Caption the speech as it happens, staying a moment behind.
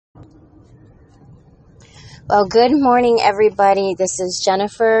Well, good morning, everybody. This is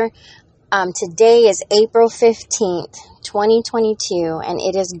Jennifer. Today is April 15th, 2022, and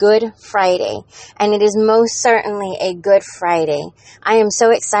it is Good Friday, and it is most certainly a Good Friday. I am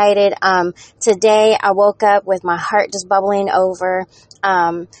so excited. Today I woke up with my heart just bubbling over,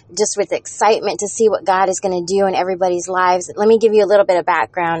 just with excitement to see what God is going to do in everybody's lives. Let me give you a little bit of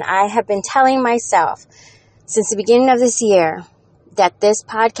background. I have been telling myself since the beginning of this year that this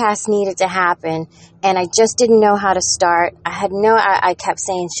podcast needed to happen, and I just didn't know how to start. I kept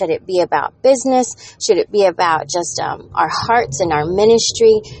saying, should it be about business? Should it be about just our hearts and our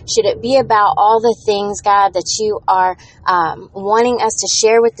ministry? Should it be about all the things, God, that you are wanting us to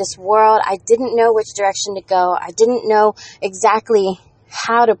share with this world? I didn't know which direction to go. I didn't know exactly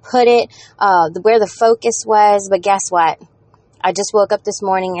how to put it, where the focus was, but guess what? I just woke up this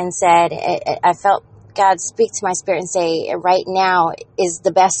morning and said, I felt God speak to my spirit and say, right now is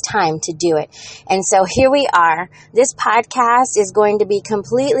the best time to do it. And so here we are. This podcast is going to be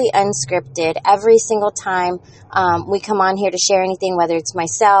completely unscripted every single time we come on here to share anything, whether it's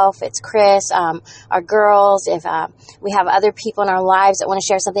myself, it's Chris, our girls, if we have other people in our lives that want to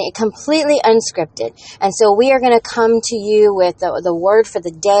share something, it's completely unscripted. And so we are going to come to you with the word for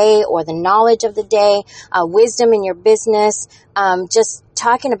the day or the knowledge of the day, wisdom in your business, just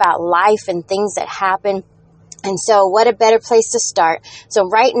talking about life and things that happen. And so what a better place to start. So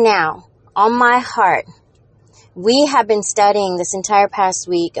right now, on my heart, we have been studying this entire past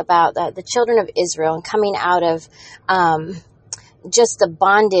week about the children of Israel and coming out of just the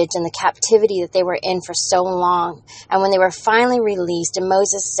bondage and the captivity that they were in for so long. And when they were finally released, and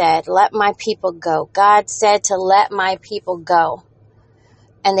Moses said, let my people go. God said to let my people go.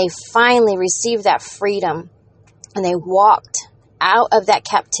 And they finally received that freedom, and they walked out of that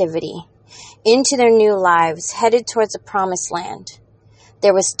captivity into their new lives, headed towards the promised land.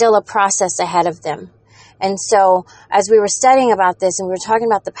 There was still a process ahead of them. And so as we were studying about this, and we were talking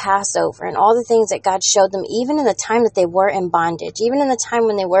about the Passover and all the things that God showed them, even in the time that they were in bondage, even in the time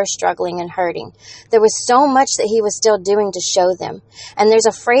when they were struggling and hurting, there was so much that he was still doing to show them. And there's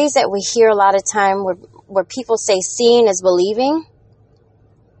a phrase that we hear a lot of time where people say seeing is believing,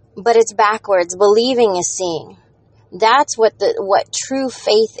 but it's backwards. Believing is seeing. That's what true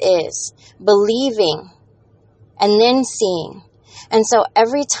faith is, believing and then seeing. And so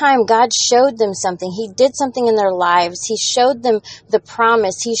every time God showed them something, he did something in their lives. He showed them the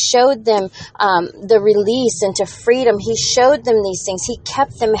promise. He showed them the release into freedom. He showed them these things. He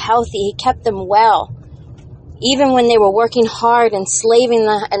kept them healthy. He kept them well. Even when they were working hard and slaving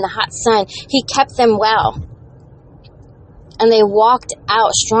in the hot sun, he kept them well. And they walked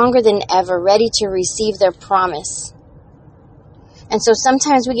out stronger than ever, ready to receive their promise. And so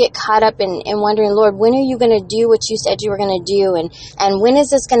sometimes we get caught up in wondering, Lord, when are you going to do what you said you were going to do? And when is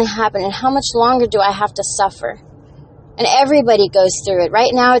this going to happen? And how much longer do I have to suffer? And everybody goes through it.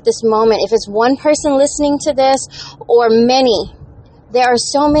 Right now at this moment, if it's one person listening to this or many, there are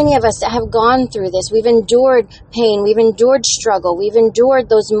so many of us that have gone through this. We've endured pain. We've endured struggle. We've endured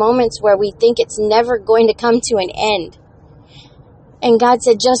those moments where we think it's never going to come to an end. And God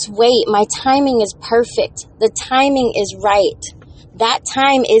said, just wait. My timing is perfect. The timing is right. That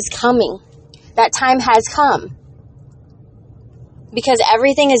time is coming. That time has come. Because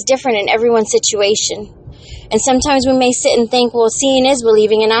everything is different in everyone's situation. And sometimes we may sit and think, well, seeing is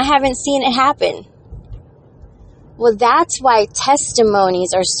believing, and I haven't seen it happen. Well, that's why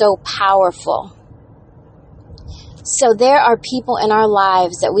testimonies are so powerful. So there are people in our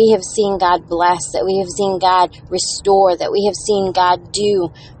lives that we have seen God bless, that we have seen God restore, that we have seen God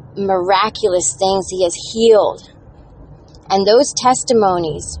do miraculous things. He has healed. And those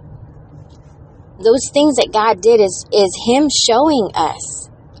testimonies, those things that God did is him showing us.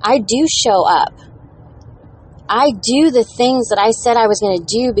 I do show up. I do the things that I said I was going to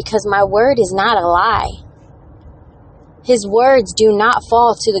do because my word is not a lie. His words do not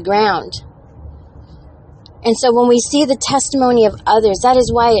fall to the ground. And so when we see the testimony of others, that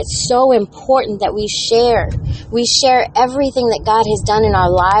is why it's so important that we share. We share everything that God has done in our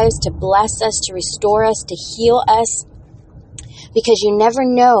lives to bless us, to restore us, to heal us. Because you never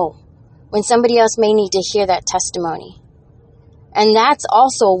know when somebody else may need to hear that testimony. And that's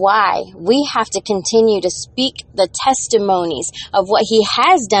also why we have to continue to speak the testimonies of what he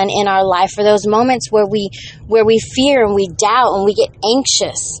has done in our life for those moments where we fear and we doubt and we get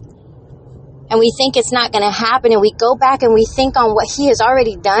anxious. And we think it's not going to happen, and we go back and we think on what he has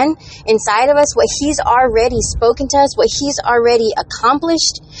already done inside of us, what he's already spoken to us, what he's already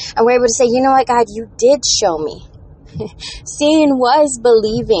accomplished. And we're able to say, you know what, God, you did show me. Seeing was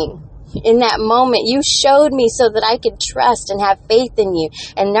believing. In that moment, you showed me so that I could trust and have faith in you.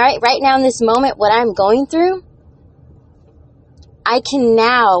 And right now in this moment, what I'm going through, I can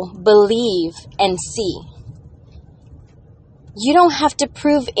now believe and see. You don't have to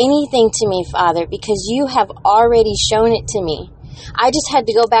prove anything to me, Father, because you have already shown it to me. I just had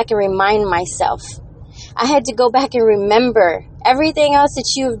to go back and remind myself. I had to go back and remember everything else that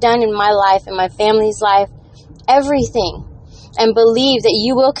you have done in my life, in my family's life, everything. And believe that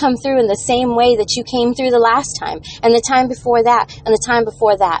you will come through in the same way that you came through the last time, and the time before that, and the time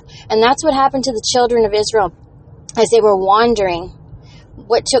before that. And that's what happened to the children of Israel as they were wandering.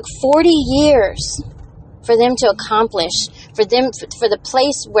 What took 40 years for them to accomplish, for the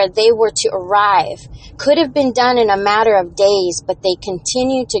place where they were to arrive, could have been done in a matter of days, but they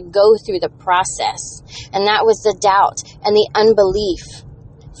continued to go through the process. And that was the doubt and the unbelief,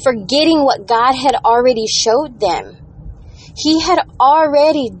 forgetting what God had already showed them. He had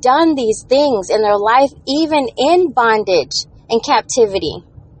already done these things in their life, even in bondage and captivity.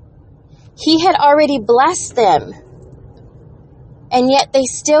 He had already blessed them. And yet they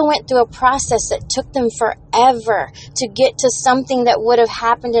still went through a process that took them forever to get to something that would have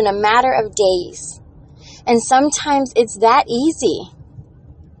happened in a matter of days. And sometimes it's that easy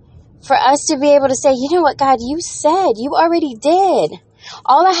for us to be able to say, you know what, God, you said, you already did.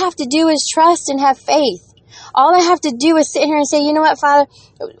 All I have to do is trust and have faith. All I have to do is sit here and say, you know what, Father,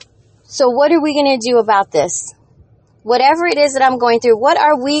 so what are we going to do about this? Whatever it is that I'm going through, what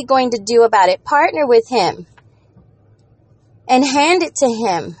are we going to do about it? Partner with Him and hand it to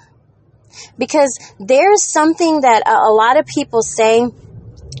Him. Because there's something that a lot of people say,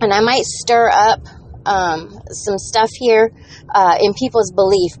 and I might stir up some stuff here in people's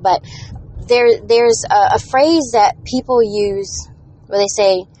belief, but there's a phrase that people use where they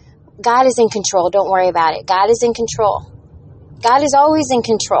say, God is in control. Don't worry about it. God is in control. God is always in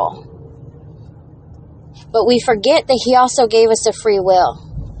control. But we forget that He also gave us a free will.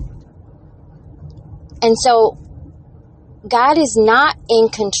 And so God is not in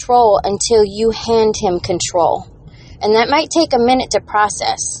control until you hand Him control. And that might take a minute to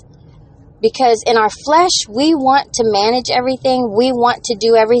process. Because in our flesh, we want to manage everything. We want to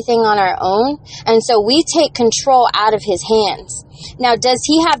do everything on our own. And so we take control out of His hands. Now, does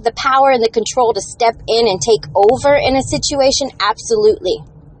He have the power and the control to step in and take over in a situation? Absolutely.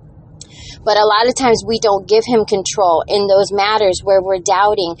 But a lot of times we don't give Him control in those matters where we're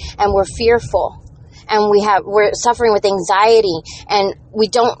doubting and we're fearful. And we're suffering with anxiety and we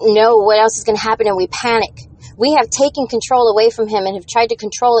don't know what else is going to happen and we panic. We have taken control away from Him and have tried to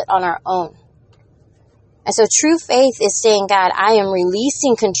control it on our own. And so true faith is saying, God, I am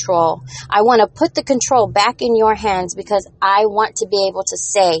releasing control. I want to put the control back in your hands because I want to be able to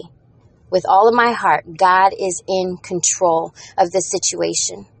say with all of my heart, God is in control of this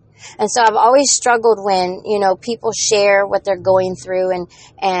situation. And so I've always struggled when, people share what they're going through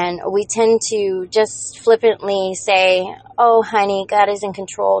and we tend to just flippantly say, oh, honey, God is in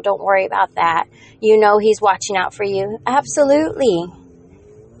control. Don't worry about that. He's watching out for you. Absolutely.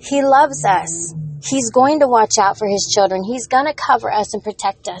 He loves us. He's going to watch out for His children. He's going to cover us and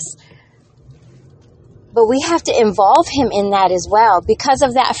protect us. But we have to involve Him in that as well because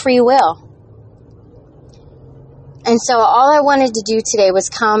of that free will. And so all I wanted to do today was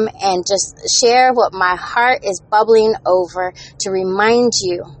come and just share what my heart is bubbling over to remind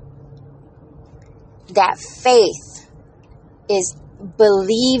you that faith is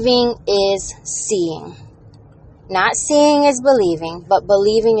believing is seeing. Not seeing is believing, but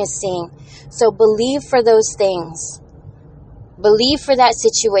believing is seeing. So believe for those things. Believe for that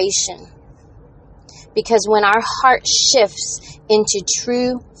situation. Because when our heart shifts into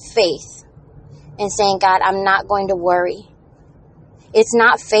true faith, and saying, God, I'm not going to worry. It's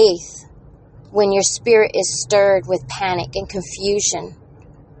not faith when your spirit is stirred with panic and confusion.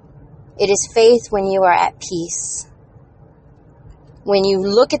 It is faith when you are at peace. When you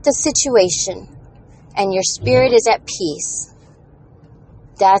look at the situation and your spirit is at peace,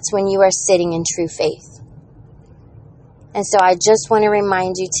 that's when you are sitting in true faith. And so I just want to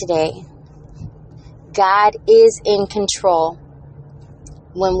remind you today, God is in control.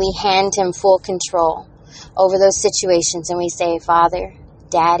 When we hand Him full control over those situations and we say, Father,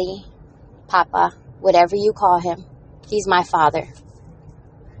 Daddy, Papa, whatever you call Him, He's my Father.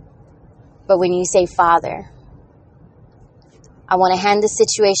 But when you say, Father, I want to hand the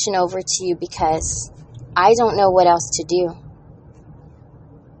situation over to you because I don't know what else to do.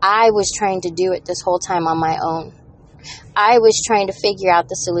 I was trying to do it this whole time on my own. I was trying to figure out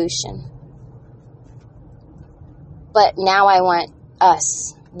the solution. But now I want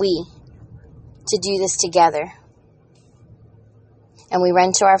we, to do this together. and we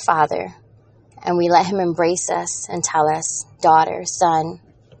run to our Father, and we let Him embrace us and tell us, daughter, son,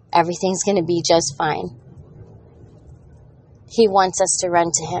 everything's going to be just fine. He wants us to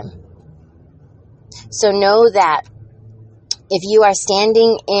run to Him. So know that if you are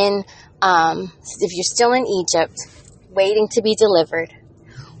standing in, if you're still in Egypt, waiting to be delivered,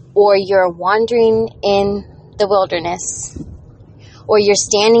 or you're wandering in the wilderness, or you're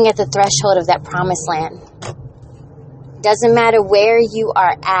standing at the threshold of that promised land, doesn't matter where you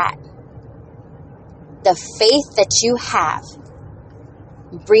are at, the faith that you have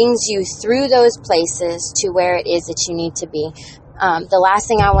brings you through those places to where it is that you need to be. The last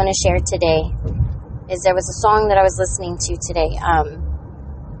thing I want to share today is there was a song that I was listening to today.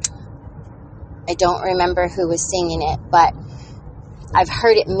 I don't remember who was singing it, but I've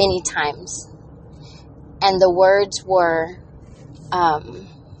heard it many times. And the words were,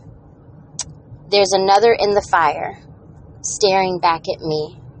 there's another in the fire staring back at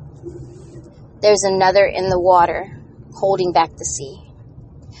me. There's another in the water holding back the sea.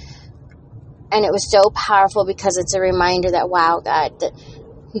 And it was so powerful because it's a reminder that, wow, God,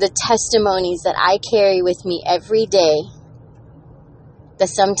 the testimonies that I carry with me every day that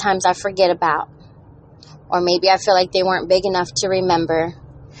sometimes I forget about, or maybe I feel like they weren't big enough to remember,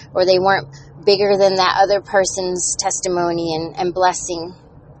 or they weren't bigger than that other person's testimony and blessing.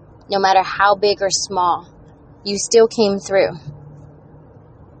 No matter how big or small, you still came through.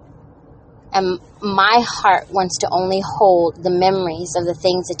 And my heart wants to only hold the memories of the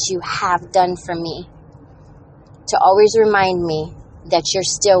things that you have done for me, to always remind me that you're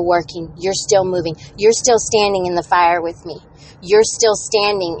still working, you're still moving, you're still standing in the fire with me, you're still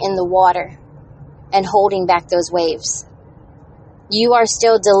standing in the water and holding back those waves. You are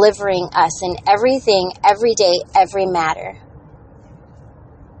still delivering us in everything, every day, every matter.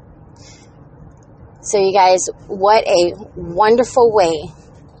 So you guys, what a wonderful way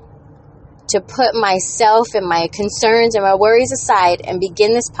to put myself and my concerns and my worries aside and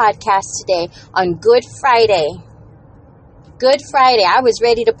begin this podcast today on Good Friday. Good Friday. I was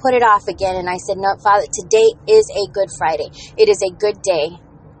ready to put it off again, and I said, no, Father, today is a Good Friday. It is a good day,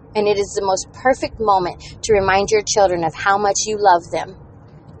 and it is the most perfect moment to remind your children of how much you love them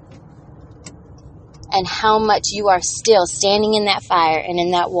and how much you are still standing in that fire and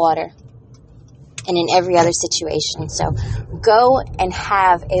in that water and in every other situation. So go and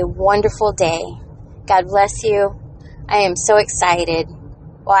have a wonderful day. God bless you. I am so excited.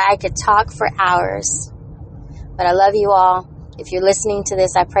 Well, I could talk for hours, but I love you all. If you're listening to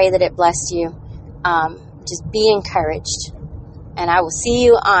this, I pray that it blessed you. Just be encouraged. And I will see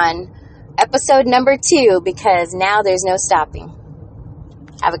you on episode number 2, because now there's no stopping.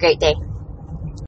 Have a great day.